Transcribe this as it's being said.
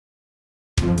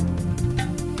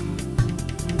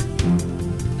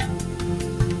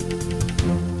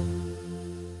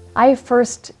I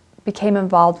first became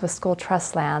involved with school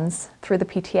trust lands through the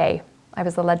PTA. I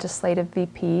was the legislative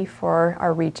VP for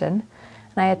our region,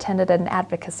 and I attended an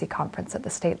advocacy conference at the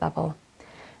state level.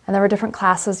 And there were different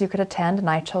classes you could attend, and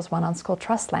I chose one on school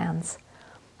trust lands.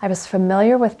 I was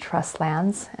familiar with trust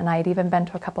lands, and I had even been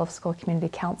to a couple of school community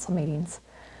council meetings.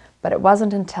 But it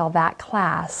wasn't until that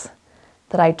class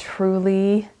that I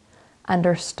truly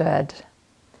understood.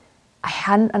 I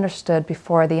hadn't understood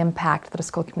before the impact that a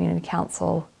school community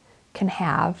council can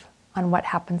have on what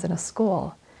happens in a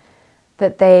school.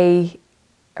 That they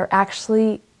are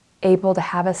actually able to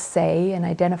have a say in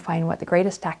identifying what the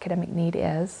greatest academic need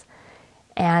is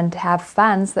and have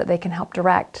funds that they can help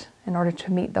direct in order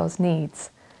to meet those needs.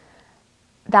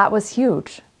 That was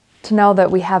huge, to know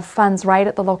that we have funds right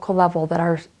at the local level that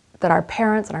our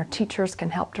parents and our teachers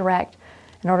can help direct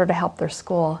in order to help their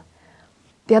school.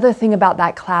 The other thing about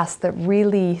that class that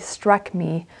really struck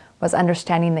me was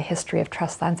understanding the history of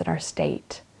trust lands in our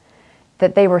state.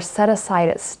 That they were set aside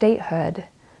at statehood,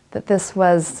 that this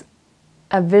was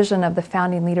a vision of the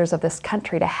founding leaders of this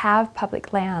country to have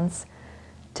public lands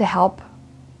to help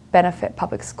benefit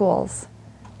public schools.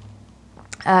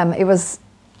 It was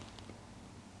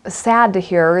sad to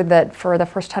hear that for the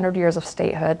first 100 years of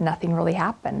statehood, nothing really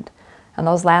happened, and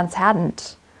those lands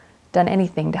hadn't done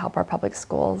anything to help our public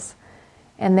schools.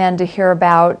 And then to hear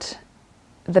about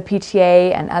the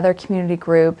PTA and other community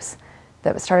groups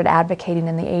that started advocating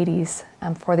in the 80s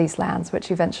for these lands,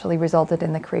 which eventually resulted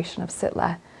in the creation of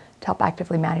SITLA to help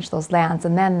actively manage those lands.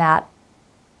 And then that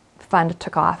fund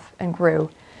took off and grew.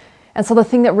 And so the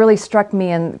thing that really struck me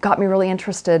and got me really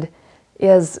interested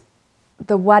is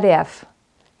the what if.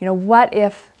 You know, what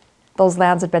if those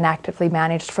lands had been actively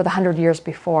managed for the 100 years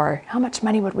before? How much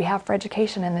money would we have for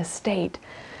education in this state?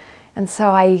 And so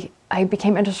I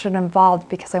became interested and involved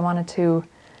because I wanted to,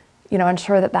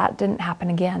 ensure that that didn't happen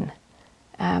again.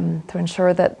 To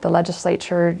ensure that the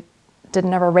legislature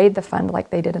didn't ever raid the fund like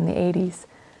they did in the 80s.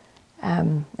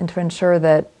 And to ensure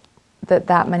that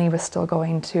money was still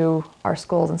going to our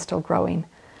schools and still growing.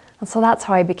 And so that's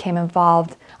how I became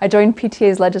involved. I joined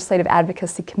PTA's Legislative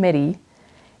Advocacy Committee,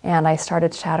 and I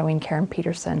started shadowing Karen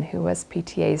Peterson, who was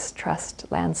PTA's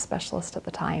trust land specialist at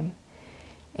the time,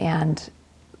 and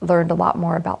learned a lot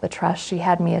more about the trust. She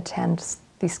had me attend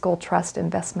the School Trust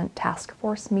Investment Task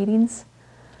Force meetings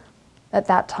at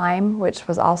that time, which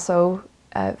was also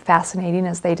fascinating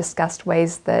as they discussed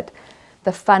ways that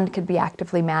the fund could be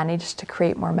actively managed to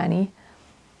create more money.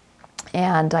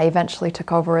 And I eventually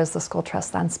took over as the School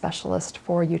Trust Land Specialist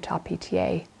for Utah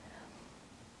PTA.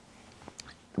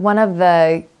 One of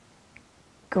the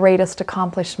greatest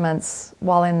accomplishments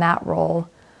while in that role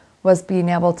was being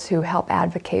able to help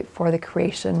advocate for the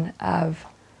creation of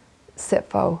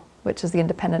CITFO, which is the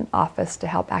independent office to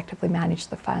help actively manage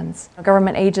the funds.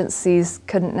 Government agencies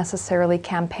couldn't necessarily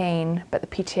campaign, but the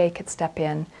PTA could step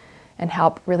in and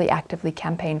help really actively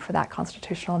campaign for that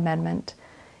constitutional amendment.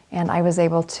 And I was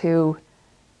able to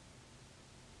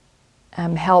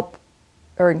help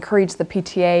or encourage the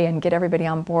PTA and get everybody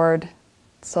on board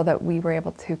so that we were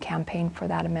able to campaign for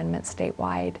that amendment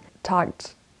statewide.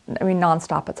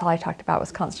 Nonstop, that's all I talked about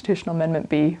was Constitutional Amendment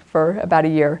B for about a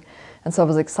year. And so it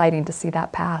was exciting to see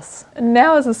that pass.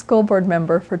 Now as a school board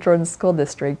member for Jordan School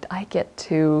District, I get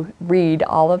to read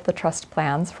all of the trust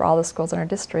plans for all the schools in our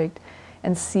district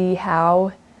and see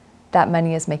how that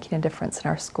money is making a difference in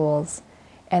our schools.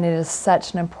 And it is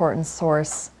such an important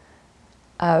source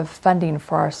of funding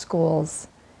for our schools.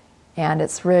 And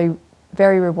it's really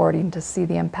very rewarding to see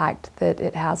the impact that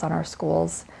it has on our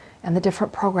schools and the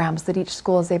different programs that each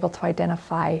school is able to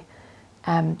identify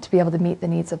to be able to meet the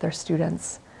needs of their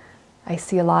students. I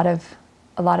see a lot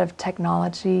of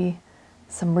technology,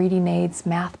 some reading aids,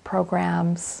 math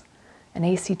programs, an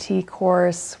ACT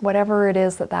course, whatever it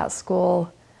is that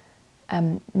school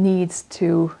needs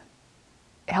to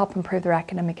help improve their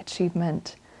academic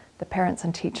achievement. The parents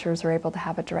and teachers are able to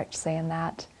have a direct say in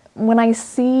that. When I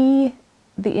see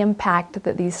the impact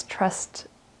that these trust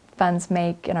funds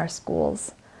make in our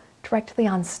schools directly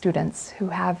on students who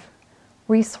have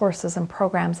resources and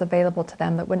programs available to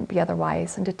them that wouldn't be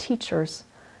otherwise, and to teachers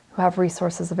who have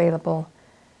resources available,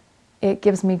 it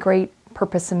gives me great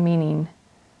purpose and meaning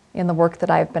in the work that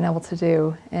I've been able to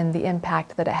do and the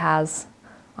impact that it has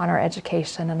on our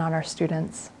education and on our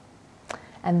students.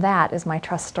 And that is my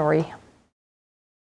trust story.